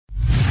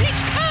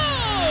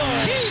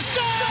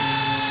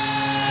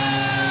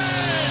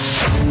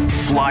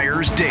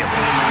Flyers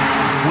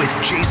Daily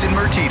with Jason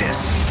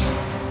Martinez.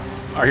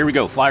 All right, here we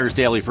go. Flyers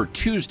Daily for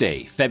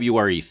Tuesday,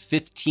 February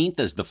 15th,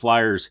 as the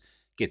Flyers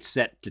get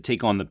set to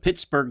take on the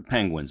Pittsburgh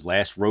Penguins.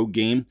 Last road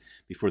game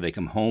before they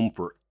come home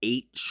for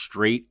 8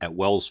 straight at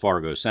Wells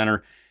Fargo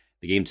Center.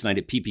 The game tonight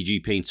at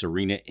PPG Paints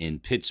Arena in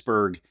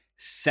Pittsburgh,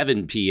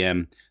 7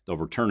 p.m. They'll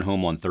return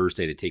home on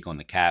Thursday to take on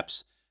the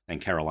Caps, and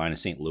Carolina,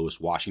 St. Louis,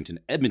 Washington,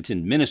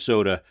 Edmonton,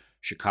 Minnesota,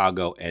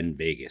 Chicago, and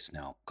Vegas.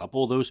 Now, a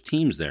couple of those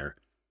teams there.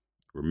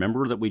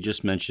 Remember that we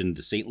just mentioned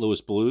the St.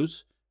 Louis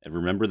Blues, and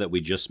remember that we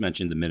just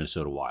mentioned the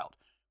Minnesota Wild,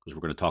 because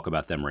we're going to talk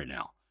about them right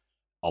now,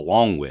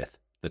 along with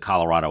the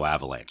Colorado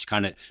Avalanche.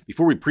 Kind of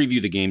before we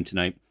preview the game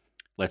tonight,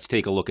 let's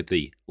take a look at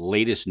the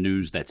latest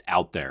news that's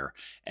out there.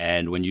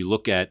 And when you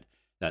look at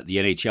the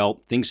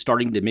NHL, things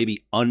starting to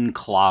maybe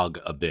unclog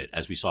a bit,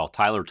 as we saw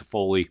Tyler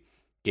Toffoli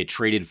get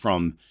traded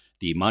from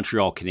the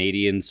Montreal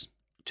Canadiens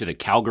to the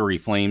Calgary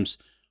Flames.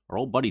 Our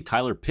old buddy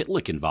Tyler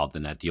Pitlick involved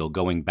in that deal,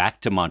 going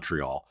back to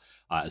Montreal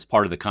as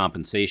part of the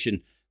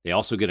compensation. They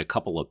also get a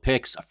couple of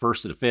picks, a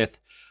first and a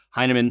fifth,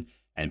 Heineman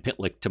and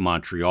Pitlick to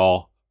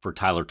Montreal for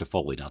Tyler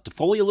Toffoli. Now,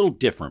 Toffoli a little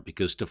different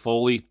because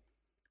Toffoli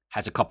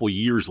has a couple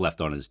years left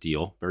on his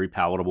deal. Very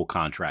palatable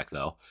contract,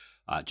 though,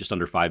 just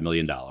under $5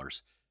 million.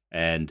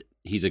 And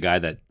he's a guy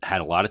that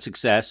had a lot of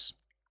success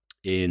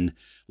in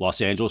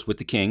Los Angeles with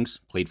the Kings,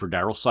 played for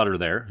Darryl Sutter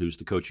there, who's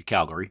the coach of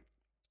Calgary.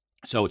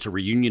 So it's a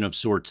reunion of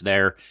sorts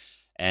there.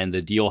 And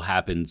the deal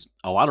happens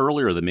a lot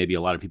earlier than maybe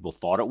a lot of people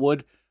thought it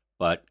would.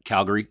 But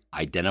Calgary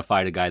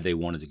identified a guy they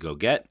wanted to go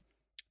get.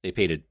 They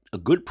paid a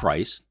good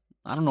price.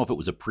 I don't know if it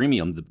was a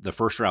premium. The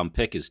first-round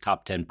pick is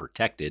top 10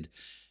 protected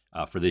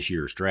for this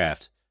year's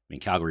draft. I mean,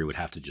 Calgary would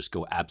have to just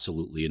go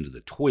absolutely into the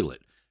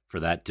toilet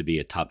for that to be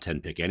a top 10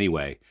 pick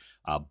anyway.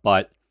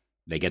 But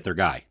they get their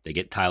guy. They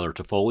get Tyler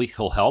Toffoli.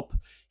 He'll help.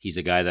 He's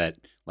a guy that,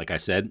 like I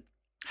said,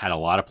 had a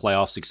lot of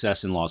playoff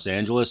success in Los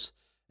Angeles.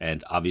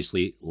 And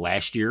obviously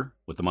last year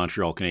with the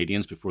Montreal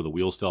Canadiens before the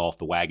wheels fell off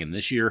the wagon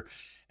this year.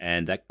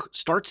 And that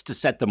starts to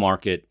set the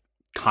market,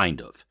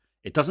 kind of.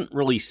 It doesn't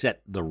really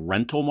set the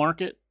rental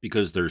market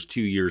because there's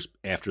 2 years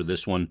after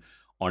this one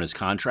on his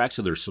contract,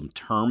 so there's some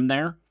term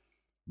there.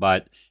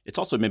 But it's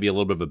also maybe a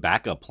little bit of a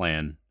backup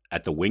plan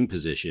at the wing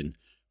position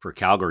for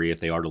Calgary if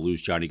they are to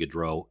lose Johnny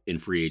Gaudreau in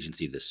free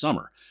agency this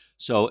summer.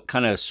 So it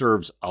kind of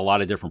serves a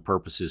lot of different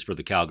purposes for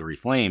the Calgary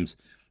Flames.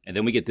 And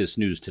then we get this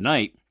news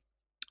tonight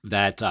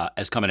that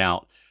is coming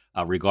out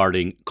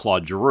regarding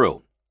Claude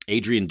Giroux.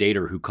 Adrian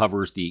Dater, who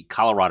covers the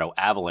Colorado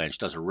Avalanche,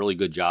 does a really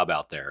good job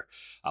out there,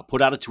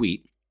 put out a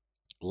tweet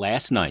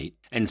last night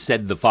and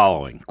said the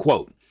following,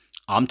 quote,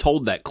 "I'm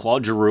told that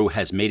Claude Giroux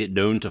has made it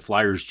known to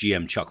Flyers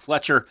GM Chuck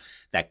Fletcher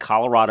that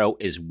Colorado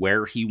is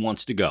where he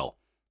wants to go.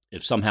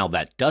 If somehow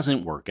that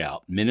doesn't work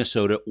out,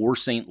 Minnesota or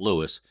St.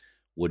 Louis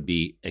would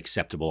be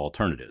acceptable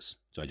alternatives."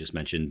 So I just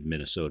mentioned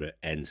Minnesota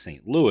and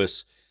St.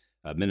 Louis.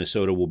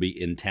 Minnesota will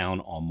be in town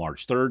on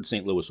March 3rd.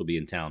 St. Louis will be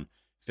in town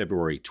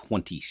February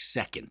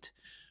 22nd.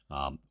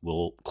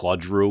 Will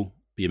Claude Giroux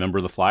be a member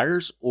of the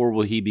Flyers, or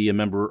will he be a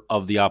member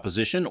of the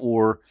opposition,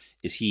 or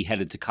is he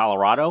headed to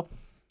Colorado?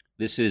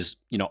 This is,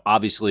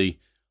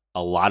 obviously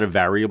a lot of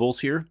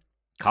variables here.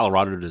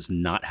 Colorado does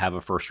not have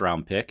a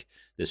first-round pick.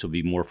 This will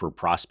be more for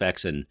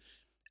prospects and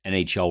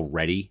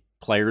NHL-ready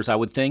players, I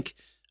would think.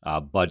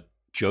 But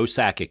Joe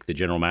Sakic, the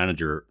general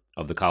manager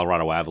of the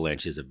Colorado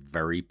Avalanche, is a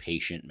very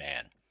patient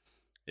man,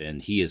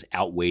 and he has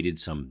outweighted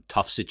some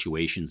tough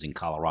situations in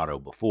Colorado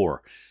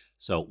before.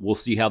 So we'll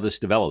see how this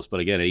develops.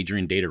 But again,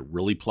 Adrian Dater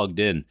really plugged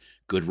in,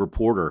 good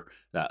reporter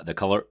that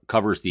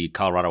covers the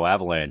Colorado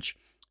Avalanche,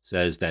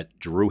 says that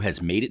Giroux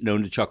has made it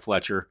known to Chuck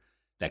Fletcher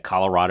that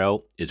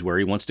Colorado is where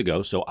he wants to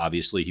go. So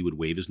obviously he would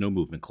waive his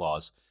no-movement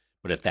clause.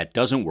 But if that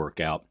doesn't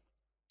work out,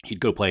 he'd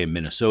go play in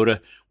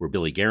Minnesota, where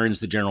Billy Guerin's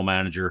the general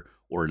manager,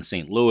 or in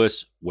St.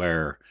 Louis,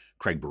 where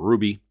Craig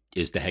Berube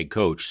is the head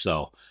coach.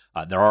 So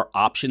there are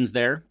options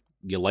there.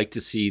 You like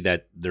to see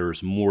that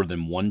there's more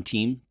than one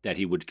team that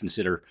he would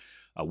consider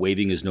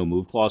waiving his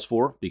no-move clause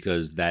for,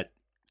 because that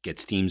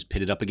gets teams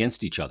pitted up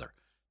against each other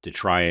to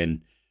try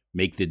and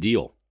make the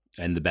deal,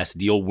 and the best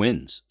deal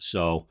wins.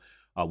 So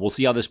we'll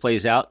see how this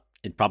plays out.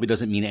 It probably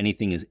doesn't mean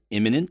anything is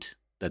imminent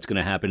that's going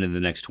to happen in the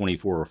next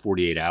 24 or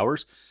 48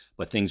 hours,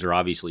 but things are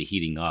obviously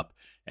heating up,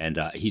 and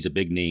he's a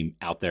big name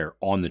out there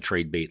on the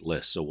trade bait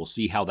list. So we'll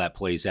see how that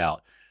plays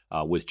out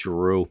with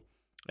Giroux,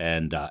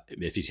 and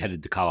if he's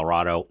headed to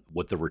Colorado,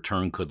 what the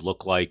return could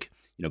look like.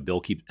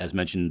 Bill has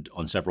mentioned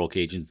on several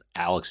occasions,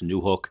 Alex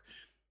Newhook.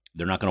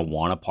 They're not going to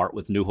want to part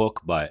with Newhook,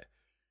 but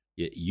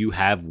you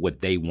have what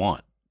they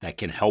want that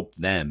can help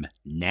them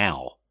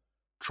now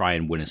try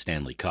and win a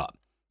Stanley Cup.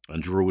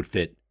 And Giroux would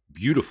fit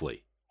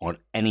beautifully on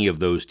any of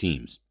those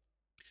teams.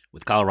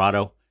 With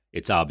Colorado,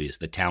 it's obvious.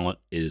 The talent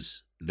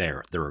is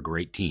there. They're a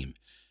great team.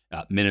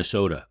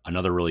 Minnesota,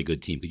 another really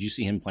good team. Could you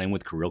see him playing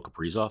with Kirill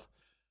Kaprizov?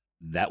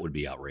 That would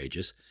be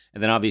outrageous.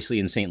 And then obviously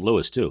in St.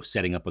 Louis, too,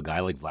 setting up a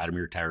guy like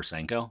Vladimir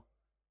Tarasenko,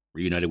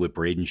 reunited with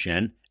Braden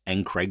Shen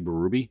and Craig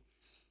Berube.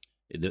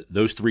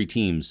 Those three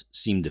teams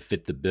seem to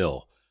fit the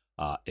bill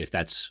if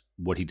that's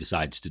what he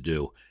decides to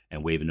do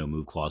and waive a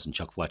no-move clause, and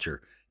Chuck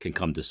Fletcher can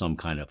come to some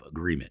kind of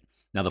agreement.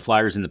 Now, the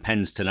Flyers and the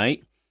Pens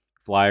tonight.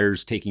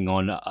 Flyers taking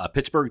on a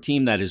Pittsburgh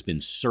team that has been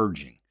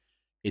surging.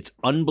 It's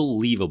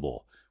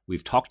unbelievable.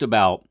 We've talked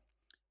about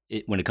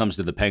it when it comes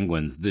to the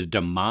Penguins, the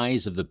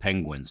demise of the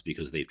Penguins,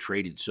 because they've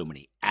traded so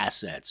many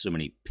assets, so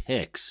many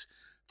picks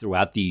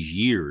throughout these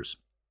years.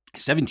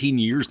 17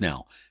 years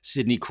now,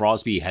 Sidney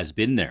Crosby has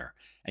been there.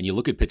 And you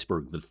look at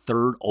Pittsburgh, the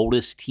third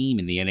oldest team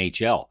in the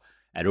NHL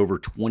at over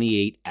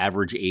 28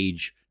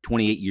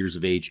 years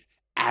of age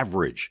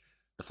average.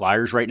 The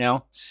Flyers right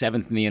now,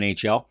 7th in the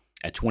NHL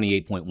at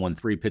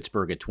 28.13,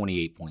 Pittsburgh at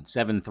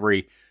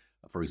 28.73.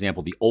 For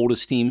example, the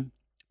oldest team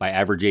by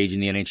average age in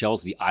the NHL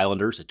is the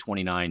Islanders at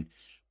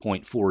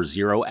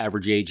 29.40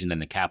 average age, and then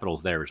the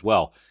Capitals there as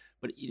well.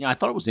 But I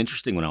thought it was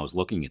interesting when I was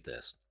looking at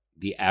this,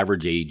 the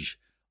average age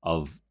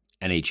of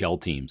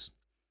NHL teams.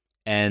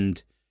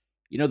 And,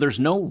 there's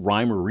no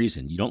rhyme or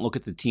reason. You don't look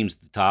at the teams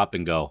at the top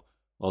and go,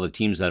 well, the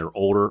teams that are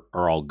older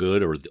are all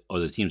good, or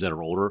the teams that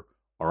are older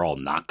are all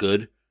not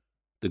good.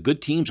 The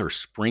good teams are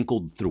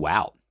sprinkled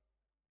throughout.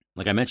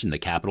 Like I mentioned, the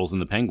Capitals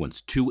and the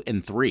Penguins, 2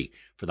 and 3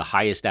 for the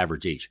highest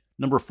average age.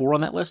 Number 4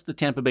 on that list, the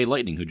Tampa Bay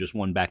Lightning, who just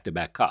won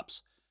back-to-back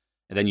cups.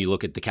 And then you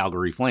look at the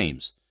Calgary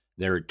Flames.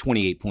 They're at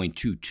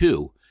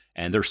 28.22,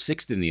 and they're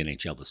 6th in the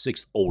NHL, the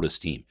 6th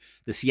oldest team.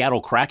 The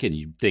Seattle Kraken,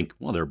 you'd think,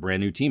 well, they're a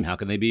brand new team. How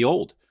can they be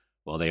old?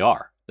 Well, they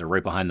are. They're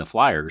right behind the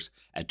Flyers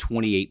at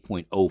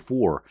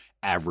 28.04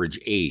 average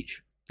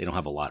age. They don't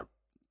have a lot of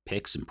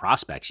picks and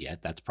prospects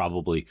yet. That's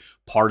probably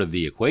part of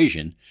the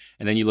equation.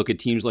 And then you look at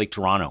teams like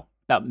Toronto,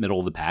 about middle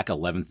of the pack,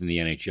 11th in the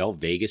NHL.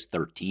 Vegas,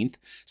 13th.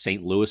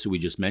 St. Louis, who we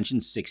just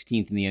mentioned,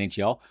 16th in the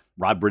NHL.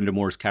 Rod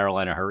Brindamore's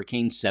Carolina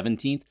Hurricanes,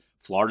 17th.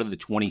 Florida, the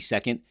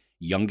 22nd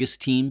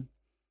youngest team,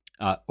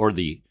 or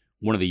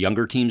one of the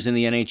younger teams in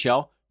the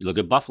NHL. You look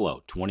at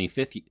Buffalo,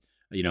 25th,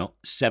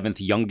 7th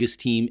youngest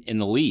team in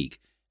the league.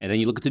 And then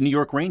you look at the New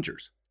York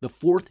Rangers, the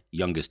 4th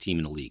youngest team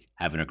in the league,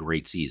 having a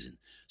great season.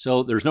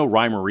 So there's no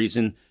rhyme or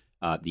reason.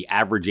 The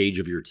average age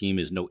of your team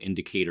is no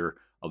indicator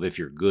of if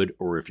you're good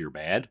or if you're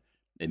bad.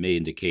 It may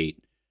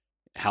indicate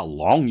how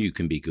long you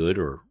can be good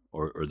or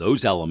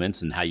those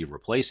elements and how you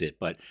replace it.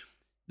 But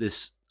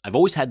I've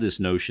always had this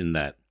notion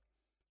that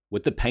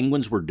what the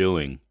Penguins were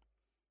doing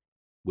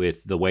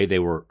with the way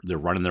they're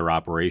running their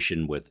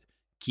operation with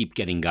keep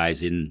getting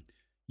guys in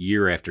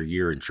year after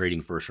year and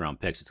trading first-round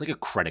picks, it's like a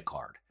credit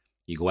card.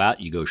 You go out,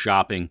 you go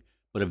shopping,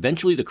 but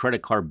eventually the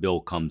credit card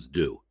bill comes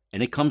due,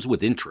 and it comes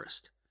with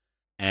interest,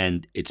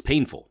 and it's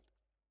painful.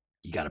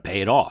 You got to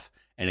pay it off,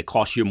 and it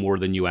costs you more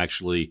than you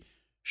actually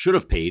should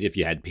have paid if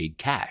you had paid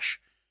cash.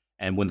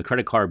 And when the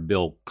credit card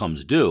bill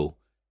comes due,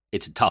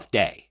 it's a tough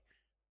day.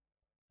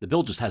 The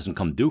bill just hasn't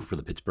come due for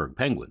the Pittsburgh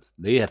Penguins.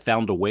 They have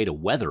found a way to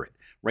weather it.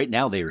 Right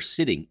now, they are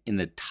sitting in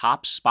the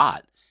top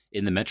spot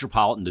in the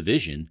Metropolitan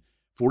Division,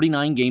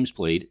 49 games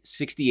played,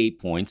 68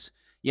 points.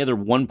 Yeah, they're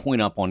 1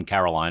 point up on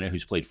Carolina,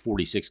 who's played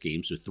 46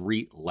 games, so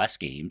 3 less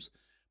games,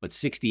 but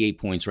 68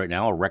 points right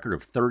now, a record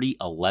of 30,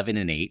 11,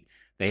 and 8.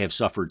 They have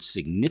suffered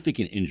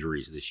significant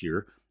injuries this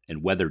year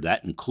and weathered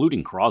that,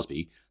 including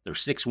Crosby. They're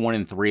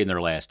 6-1-3 in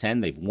their last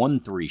 10. They've won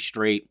 3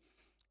 straight,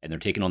 and they're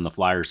taking on the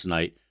Flyers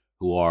tonight,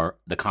 who are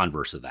the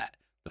converse of that.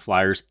 The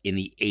Flyers in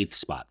the 8th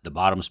spot, the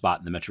bottom spot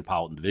in the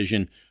Metropolitan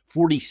Division,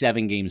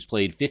 47 games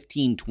played,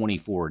 15,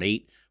 24, and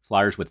 8.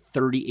 Flyers with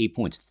 38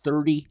 points,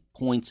 30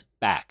 points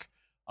back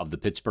of the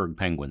Pittsburgh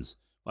Penguins.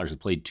 Flyers have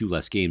played 2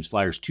 less games.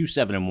 Flyers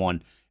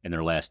 2-7-1 in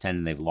their last 10,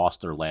 and they've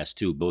lost their last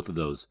 2, both of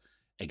those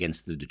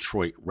against the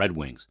Detroit Red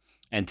Wings.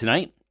 And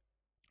tonight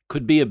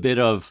could be a bit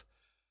of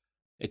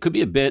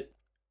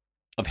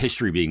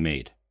history being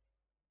made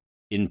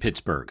in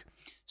Pittsburgh.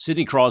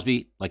 Sidney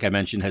Crosby, like I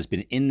mentioned, has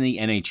been in the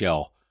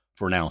NHL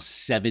for now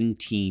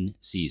 17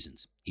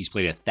 seasons. He's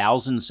played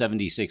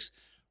 1,076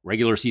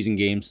 regular season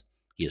games.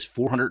 He has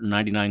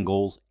 499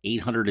 goals,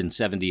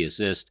 870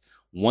 assists,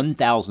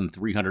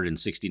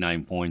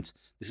 1,369 points.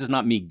 This is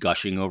not me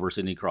gushing over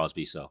Sidney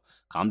Crosby, so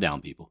calm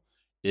down, people.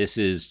 This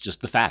is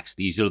just the facts.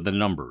 These are the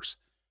numbers.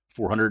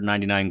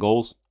 499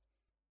 goals.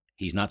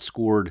 He's not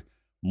scored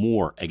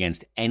more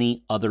against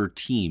any other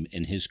team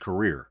in his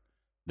career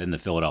than the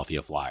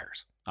Philadelphia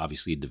Flyers.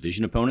 Obviously a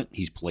division opponent.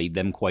 He's played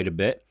them quite a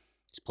bit.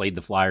 He's played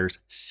the Flyers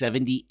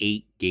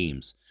 78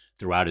 games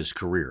throughout his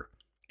career.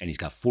 And he's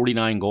got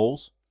 49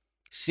 goals,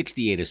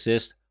 68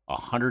 assists,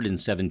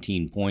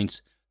 117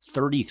 points,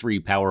 33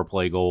 power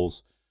play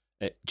goals.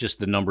 Just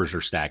the numbers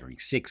are staggering.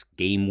 6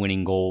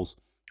 game-winning goals,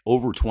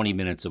 over 20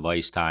 minutes of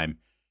ice time,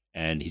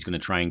 and he's going to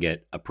try and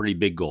get a pretty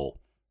big goal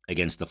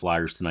against the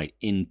Flyers tonight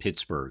in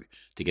Pittsburgh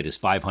to get his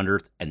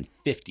 500th and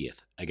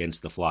 50th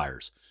against the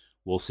Flyers.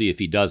 We'll see if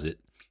he does it.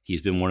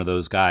 He's been one of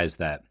those guys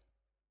that,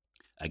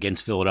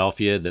 against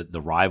Philadelphia,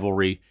 the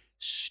rivalry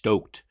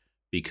stoked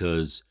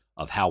because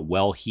of how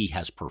well he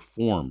has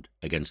performed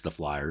against the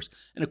Flyers.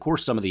 And, of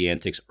course, some of the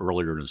antics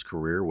earlier in his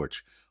career,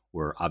 which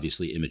were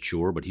obviously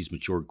immature, but he's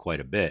matured quite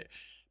a bit.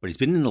 But he's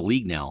been in the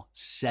league now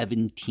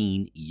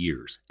 17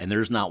 years, and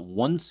there's not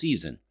one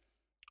season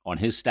on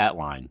his stat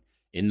line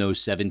in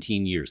those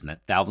 17 years, in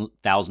that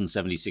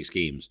 1,076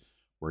 games,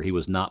 where he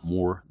was not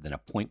more than a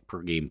point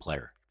per game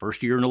player.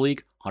 First year in the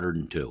league,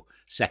 102.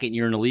 Second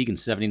year in the league in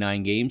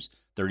 79 games,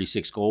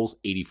 36 goals,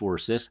 84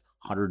 assists,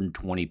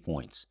 120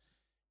 points.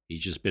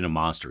 He's just been a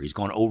monster. He's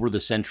gone over the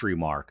century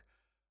mark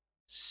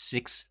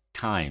 6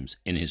 times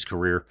in his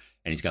career,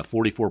 and he's got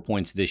 44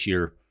 points this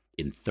year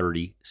in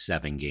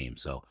 37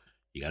 games. So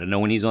you got to know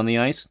when he's on the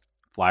ice.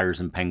 Flyers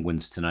and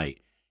Penguins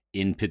tonight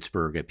in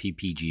Pittsburgh at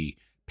PPG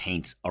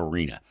Paints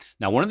Arena.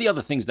 Now, one of the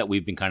other things that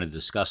we've been kind of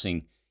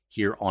discussing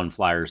here on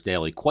Flyers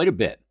Daily quite a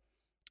bit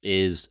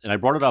is, and I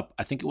brought it up,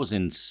 I think it was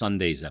in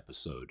Sunday's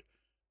episode,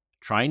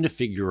 trying to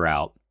figure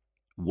out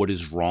what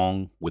is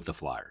wrong with the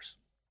Flyers.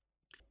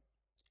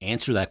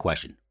 Answer that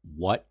question.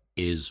 What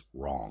is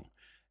wrong?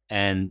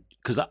 And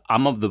because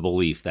I'm of the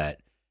belief that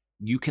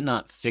you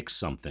cannot fix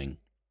something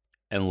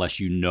unless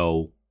you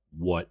know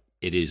what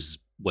it is,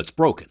 what's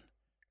broken.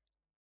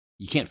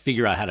 You can't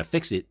figure out how to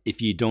fix it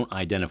if you don't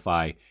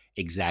identify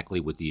exactly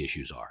what the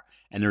issues are.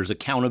 And there's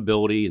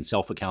accountability and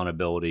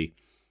self-accountability,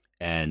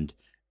 and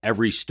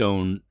every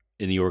stone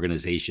in the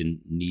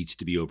organization needs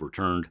to be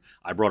overturned.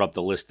 I brought up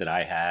the list that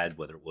I had,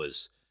 whether it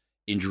was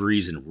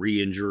injuries and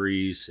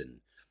re-injuries and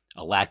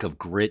a lack of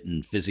grit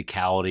and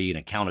physicality and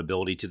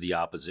accountability to the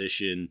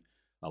opposition,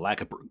 a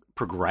lack of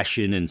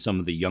progression in some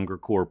of the younger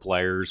core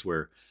players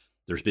where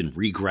there's been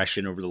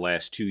regression over the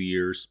last 2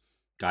 years,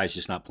 guys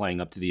just not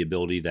playing up to the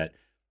ability that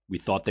we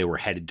thought they were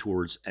headed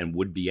towards and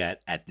would be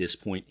at this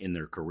point in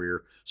their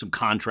career. Some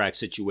contract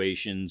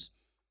situations,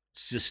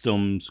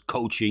 systems,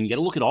 coaching. You got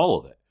to look at all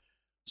of it.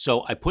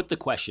 So I put the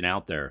question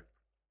out there,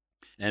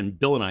 and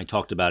Bill and I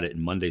talked about it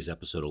in Monday's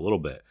episode a little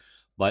bit,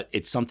 but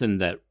it's something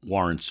that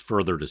warrants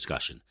further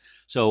discussion.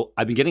 So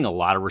I've been getting a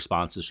lot of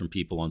responses from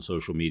people on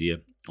social media,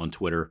 on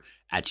Twitter,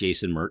 at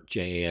Jason Myrt,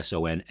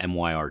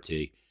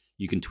 JasonMyrt.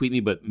 You can tweet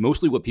me, but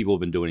mostly what people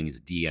have been doing is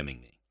DMing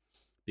me,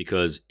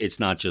 because it's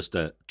not just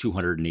a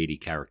 280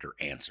 character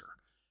answer.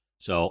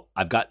 So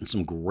I've gotten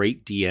some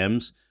great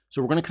DMs.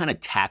 So we're going to kind of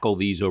tackle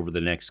these over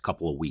the next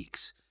couple of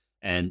weeks.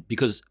 And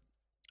because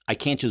I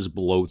can't just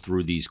blow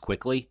through these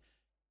quickly,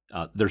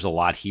 there's a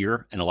lot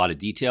here and a lot of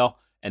detail.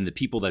 And the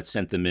people that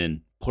sent them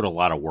in put a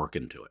lot of work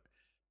into it,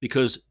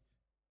 because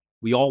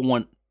we all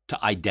want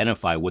to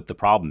identify what the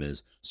problem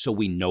is so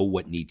we know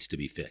what needs to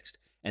be fixed.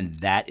 And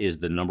that is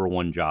the number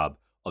one job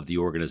of the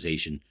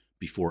organization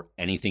before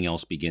anything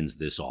else begins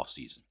this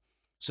offseason.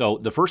 So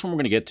the first one we're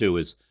going to get to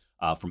is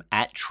from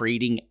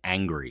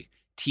 @TradingAngry,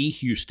 T.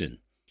 Houston.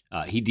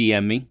 He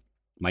DM'd me.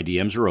 My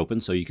DMs are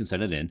open, so you can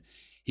send it in.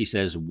 He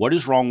says, what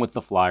is wrong with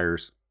the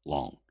Flyers?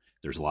 Long.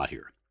 There's a lot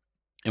here.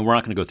 And we're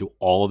not going to go through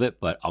all of it,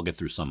 but I'll get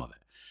through some of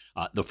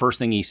it. The first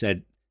thing he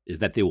said is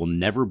that they will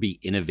never be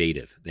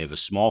innovative. They have a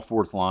small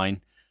fourth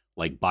line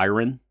like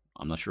Byron.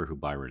 I'm not sure who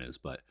Byron is,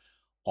 but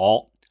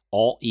all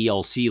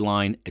ELC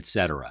line,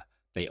 etc.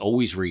 They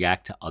always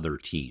react to other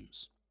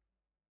teams.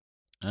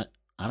 That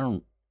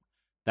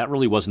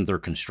really wasn't their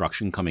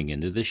construction coming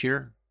into this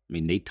year. I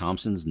mean, Nate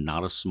Thompson's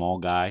not a small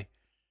guy.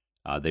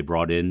 They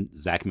brought in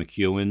Zach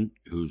McEwen,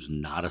 who's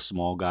not a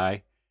small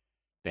guy.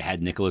 They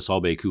had Nicolas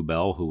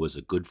Aube-Kubel, who was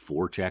a good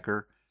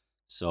forechecker.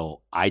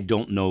 So I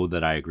don't know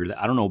that I agree with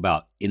that. I don't know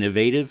about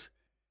innovative.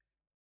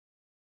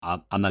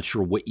 I'm not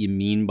sure what you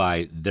mean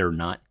by they're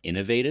not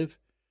innovative,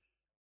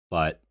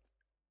 but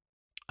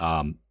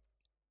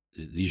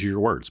these are your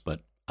words.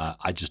 But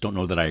I just don't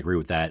know that I agree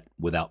with that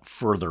without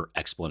further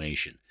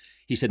explanation.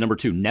 He said, number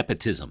 2,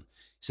 nepotism.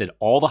 He said,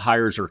 all the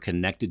hires are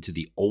connected to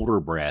the older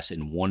brass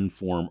in one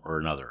form or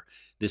another.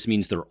 This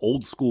means their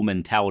old school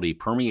mentality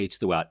permeates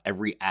throughout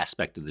every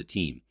aspect of the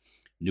team.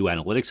 New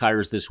analytics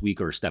hires this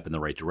week are a step in the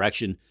right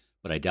direction,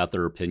 but I doubt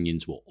their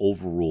opinions will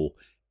overrule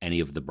any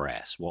of the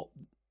brass. Well,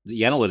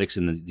 the analytics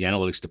and the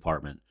analytics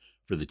department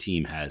for the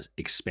team has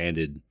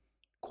expanded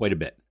quite a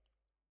bit.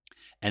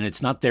 And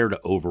it's not there to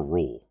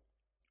overrule.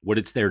 What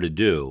it's there to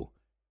do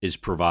is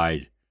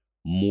provide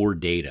more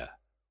data,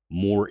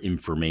 more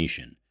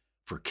information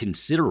for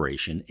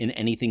consideration in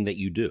anything that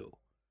you do.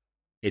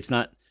 It's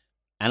not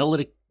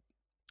analytic,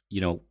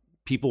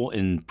 people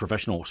in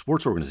professional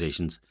sports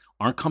organizations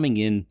aren't coming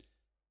in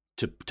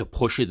to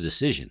push a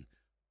decision.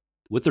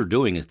 What they're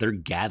doing is they're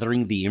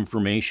gathering the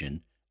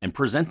information and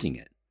presenting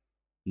it,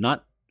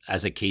 not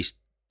as a case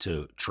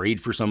to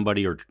trade for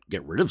somebody or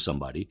get rid of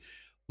somebody,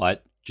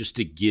 but just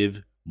to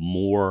give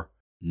more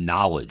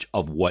knowledge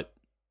of what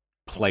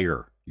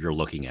player you're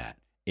looking at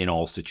in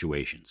all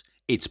situations.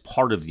 It's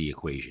part of the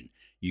equation.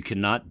 You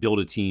cannot build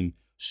a team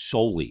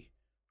solely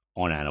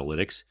on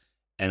analytics,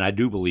 and I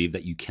do believe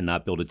that you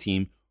cannot build a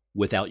team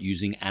without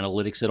using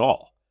analytics at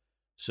all.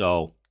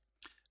 So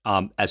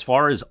as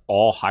far as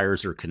all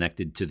hires are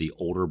connected to the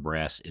older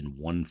brass in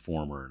one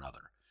form or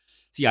another,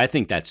 see, I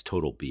think that's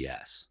total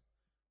BS.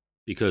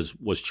 Because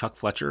was Chuck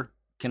Fletcher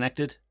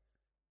connected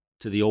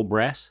to the old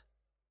brass?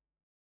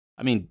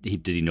 I mean,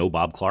 did he know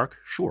Bob Clark?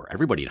 Sure.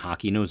 Everybody in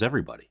hockey knows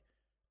everybody.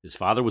 His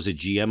father was a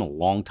GM a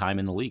long time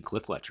in the league,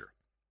 Cliff Fletcher.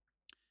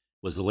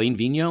 Was Alain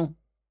Vigneault?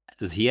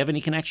 Does he have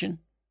any connection?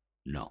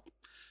 No.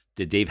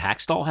 Did Dave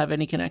Haxtell have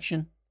any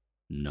connection?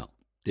 No.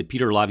 Did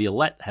Peter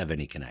Laviolette have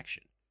any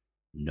connection?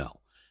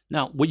 No.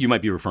 Now, what you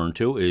might be referring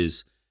to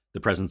is the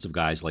presence of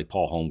guys like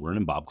Paul Holmgren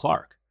and Bob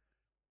Clark.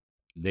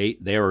 They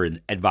are in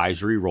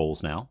advisory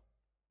roles now.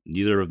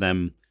 Neither of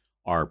them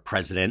are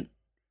president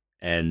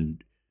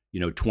and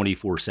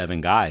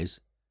 24/7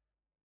 guys.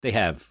 They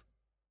have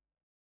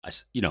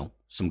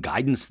some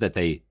guidance that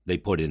they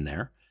put in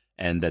there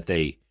and that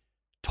they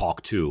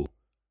talk to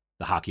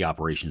the hockey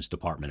operations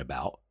department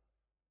about.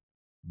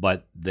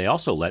 But they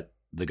also let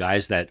the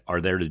guys that are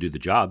there to do the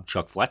job,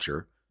 Chuck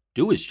Fletcher,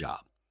 do his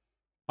job.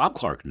 Bob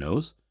Clark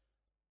knows.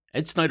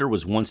 Ed Snyder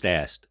was once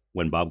asked,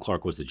 when Bob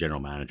Clark was the general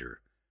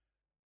manager,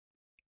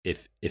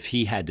 if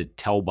he had to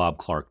tell Bob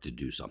Clark to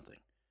do something.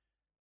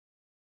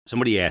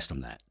 Somebody asked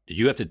him that. Did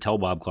you have to tell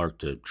Bob Clark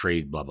to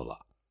trade blah, blah, blah?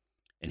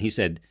 And he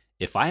said,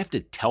 if I have to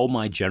tell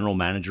my general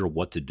manager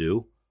what to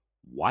do,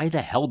 why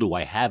the hell do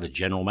I have a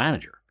general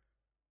manager?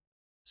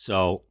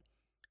 So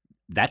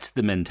that's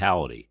the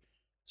mentality.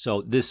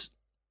 So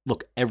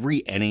look,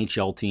 every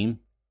NHL team,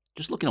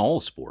 just look in all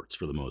sports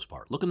for the most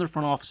part, look in their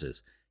front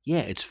offices.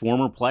 Yeah, it's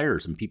former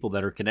players and people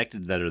that are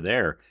connected that are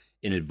there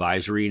in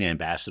advisory and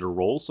ambassador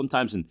roles,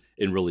 sometimes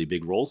in really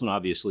big roles. And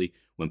obviously,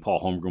 when Paul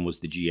Holmgren was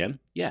the GM,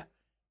 yeah,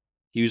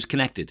 he was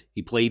connected.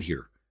 He played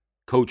here,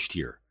 coached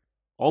here,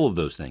 all of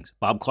those things.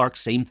 Bob Clark,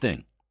 same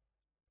thing.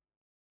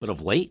 But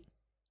of late,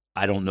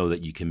 I don't know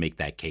that you can make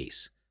that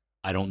case.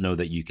 I don't know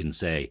that you can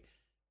say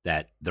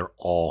that they're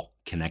all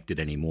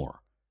connected anymore.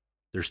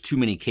 There's too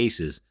many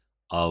cases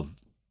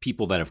of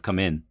people that have come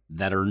in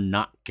that are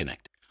not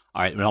connected.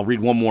 All right, and I'll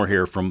read one more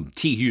here from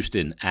T.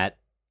 Houston at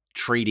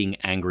Trading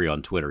Angry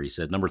on Twitter. He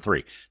said, number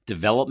 3,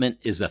 development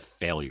is a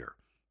failure.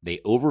 They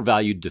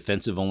overvalued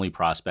defensive-only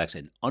prospects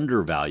and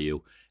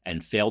undervalue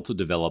and failed to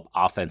develop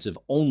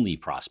offensive-only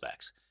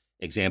prospects.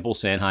 Example,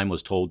 Sanheim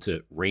was told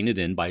to rein it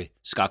in by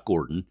Scott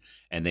Gordon,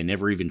 and they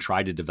never even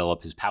tried to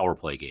develop his power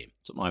play game.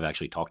 Something I've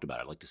actually talked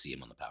about. I'd like to see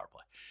him on the power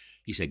play.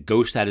 He said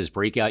Ghost had his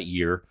breakout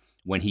year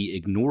when he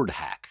ignored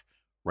Hack.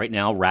 Right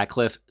now,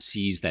 Ratcliffe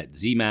sees that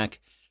Z-Mac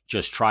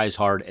just tries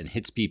hard and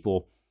hits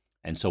people,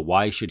 and so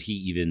why should he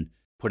even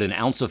put an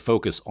ounce of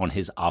focus on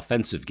his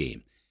offensive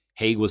game?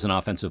 Haig was an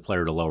offensive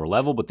player at a lower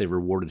level, but they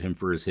rewarded him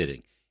for his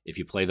hitting. If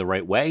you play the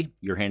right way,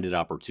 you're handed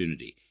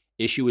opportunity.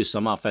 Issue is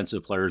some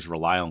offensive players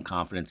rely on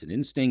confidence and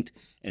instinct,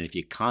 and if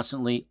you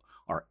constantly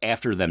are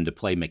after them to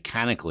play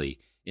mechanically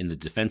in the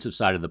defensive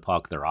side of the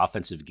puck, their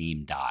offensive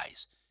game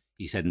dies.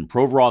 He said in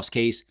Provorov's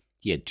case,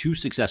 he had 2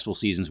 successful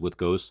seasons with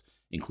Ghosts,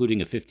 including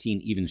a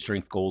 15 even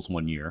strength goals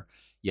one year,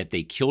 yet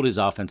they killed his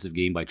offensive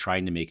game by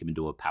trying to make him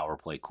into a power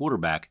play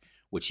quarterback,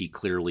 which he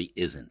clearly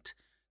isn't.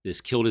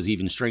 This killed his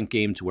even strength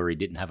game to where he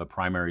didn't have a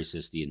primary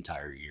assist the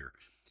entire year.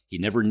 He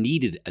never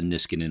needed a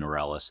Niskanen or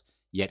Ellis,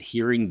 yet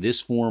hearing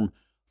this form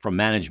from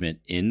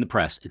management, in the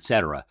press,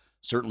 etc.,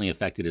 certainly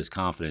affected his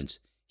confidence.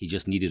 He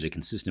just needed a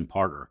consistent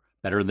partner,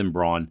 better than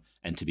Braun,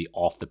 and to be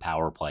off the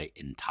power play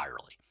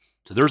entirely.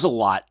 So there's a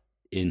lot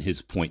in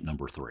his point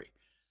number 3.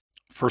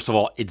 First of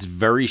all, it's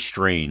very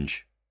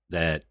strange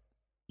that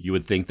you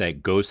would think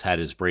that Ghost had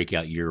his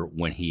breakout year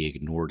when he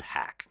ignored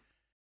Hack.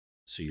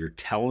 So you're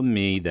telling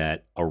me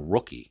that a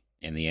rookie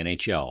in the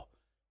NHL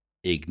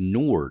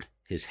ignored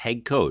his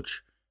head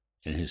coach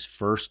in his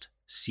first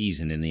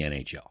season in the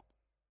NHL?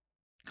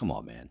 Come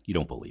on, man. You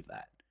don't believe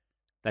that.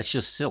 That's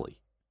just silly.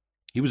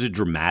 He was a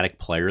dramatic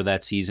player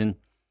that season.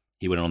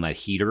 He went on that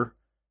heater.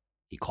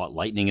 He caught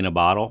lightning in a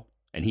bottle,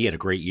 and he had a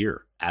great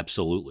year.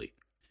 Absolutely.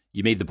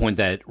 You made the point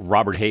that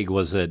Robert Haig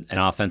was an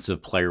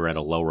offensive player at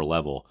a lower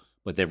level,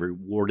 but they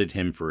rewarded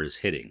him for his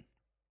hitting.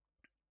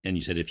 And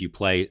you said if you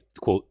play,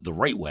 quote, the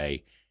right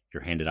way,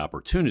 you're handed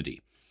opportunity.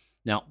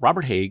 Now,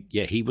 Robert Haig,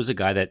 yeah, he was a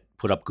guy that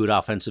put up good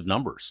offensive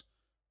numbers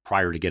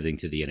prior to getting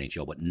to the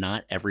NHL, but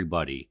not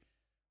everybody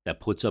that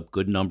puts up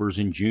good numbers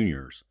in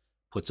juniors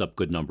puts up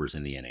good numbers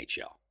in the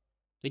NHL.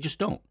 They just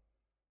don't.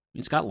 I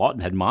mean, Scott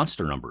Laughton had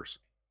monster numbers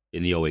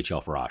in the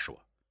OHL for Oshawa.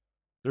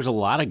 There's a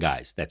lot of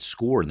guys that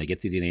score and they get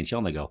to the NHL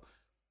and they go,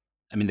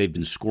 I mean, they've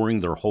been scoring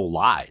their whole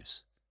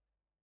lives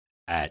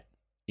at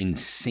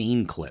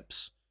insane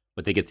clips,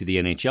 but they get to the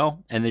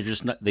NHL and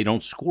they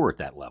don't score at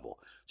that level.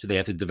 So they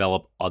have to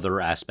develop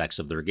other aspects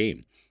of their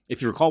game.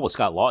 If you recall with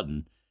Scott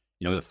Laughton,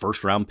 the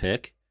first round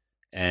pick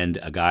and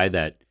a guy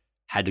that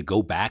had to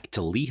go back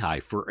to Lehigh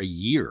for a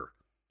year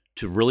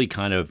to really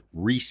kind of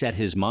reset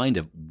his mind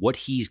of what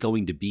he's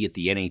going to be at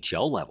the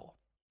NHL level.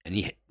 And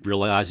he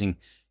realizing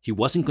he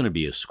wasn't going to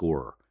be a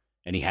scorer.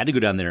 And he had to go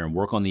down there and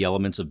work on the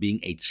elements of being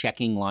a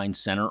checking line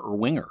center or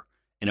winger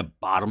in a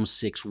bottom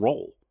 6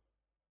 role.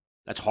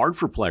 That's hard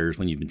for players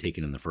when you've been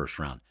taken in the first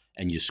round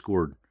and you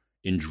scored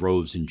in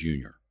droves in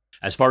junior.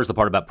 As far as the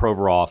part about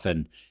Provorov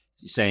and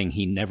saying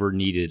he never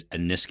needed a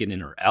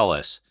Niskanen or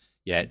Ellis,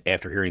 yet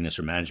after hearing this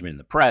from management and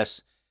the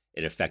press,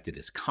 it affected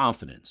his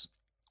confidence.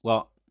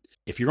 Well,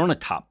 if you're on a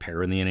top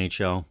pair in the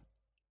NHL,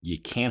 you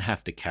can't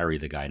have to carry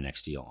the guy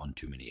next to you on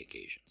too many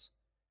occasions.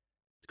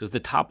 Because the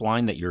top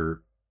line that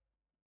you're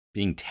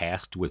being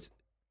tasked with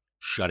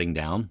shutting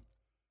down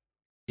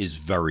is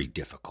very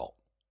difficult.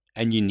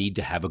 And you need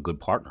to have a good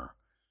partner.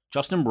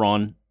 Justin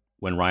Braun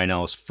when Ryan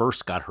Ellis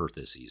first got hurt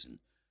this season,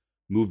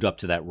 moved up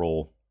to that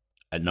role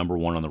at number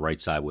one on the right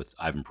side with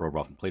Ivan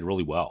Provorov and played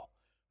really well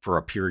for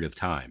a period of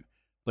time.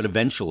 But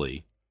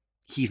eventually,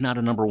 he's not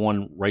a number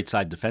one right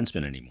side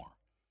defenseman anymore,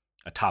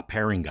 a top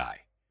pairing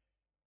guy.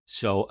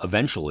 So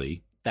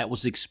eventually, that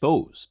was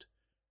exposed.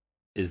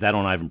 Is that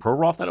on Ivan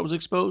Provorov that it was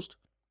exposed?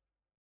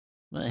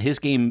 Well, his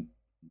game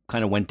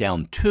kind of went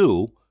down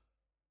too,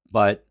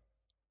 but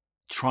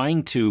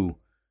trying to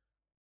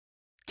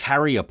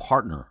carry a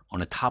partner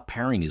on a top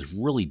pairing is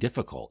really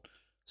difficult.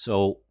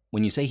 So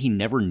when you say he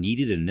never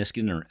needed a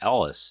Niskanen or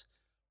Ellis,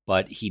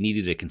 but he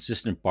needed a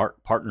consistent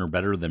partner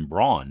better than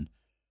Braun,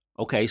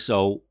 okay,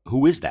 so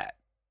who is that?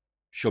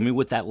 Show me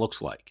what that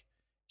looks like.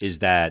 Is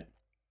that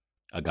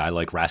a guy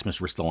like Rasmus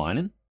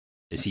Ristolainen?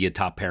 Is he a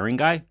top pairing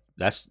guy?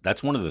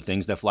 That's one of the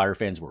things that Flyer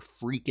fans were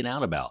freaking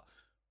out about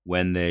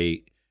when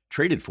they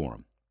traded for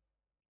him.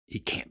 He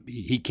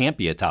can't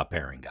be a top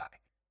pairing guy.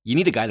 You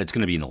need a guy that's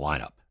going to be in the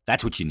lineup.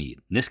 That's what you need.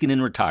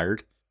 Niskanen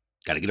retired.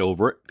 Got to get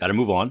over it. Got to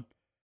move on.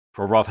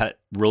 Provorov had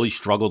really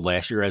struggled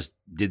last year, as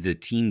did the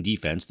team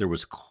defense. There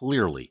was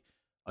clearly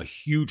a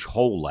huge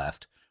hole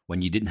left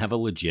when you didn't have a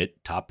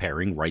legit top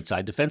pairing right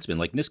side defenseman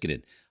like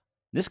Niskanen.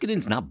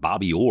 Niskanen's not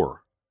Bobby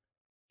Orr.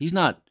 He's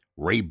not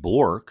Ray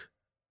Bourque.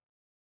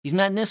 He's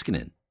Matt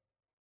Niskanen.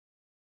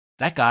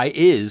 That guy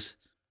is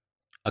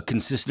a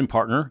consistent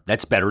partner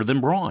that's better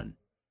than Braun.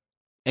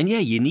 And yeah,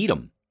 you need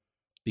him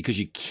because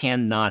you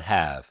cannot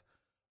have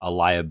a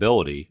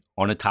liability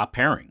on a top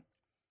pairing.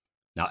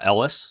 Now,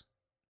 Ellis,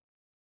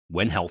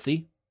 when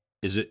healthy,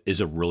 is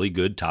a really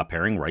good top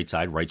pairing right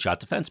side, right shot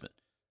defenseman.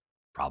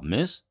 Problem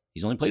is,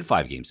 he's only played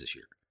 5 games this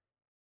year.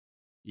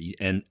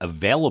 And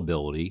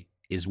availability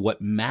is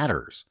what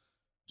matters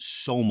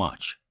so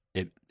much.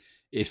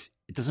 If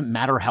it doesn't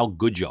matter how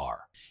good you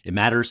are. It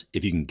matters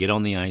if you can get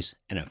on the ice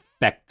and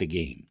affect the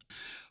game.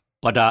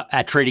 But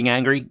at Trading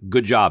Angry,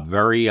 good job.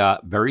 Very,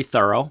 very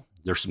thorough.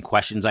 There's some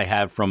questions I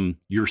have from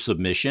your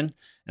submission,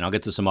 and I'll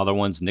get to some other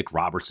ones. Nick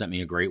Roberts sent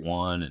me a great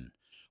one, and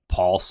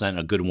Paul sent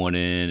a good one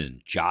in,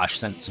 and Josh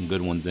sent some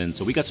good ones in.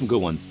 So we got some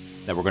good ones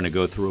that we're going to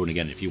go through. And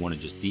again, if you want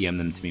to just DM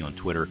them to me on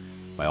Twitter,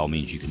 by all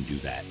means, you can do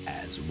that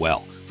as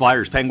well.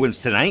 Flyers Penguins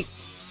tonight.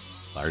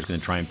 Flyers going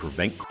to try and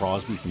prevent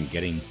Crosby from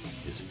getting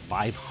his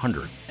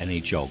 500th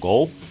NHL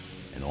goal,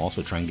 and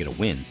also try and get a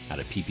win out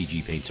of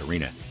PPG Paints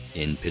Arena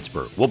in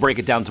Pittsburgh. We'll break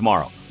it down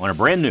tomorrow on a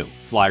brand new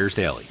Flyers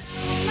Daily.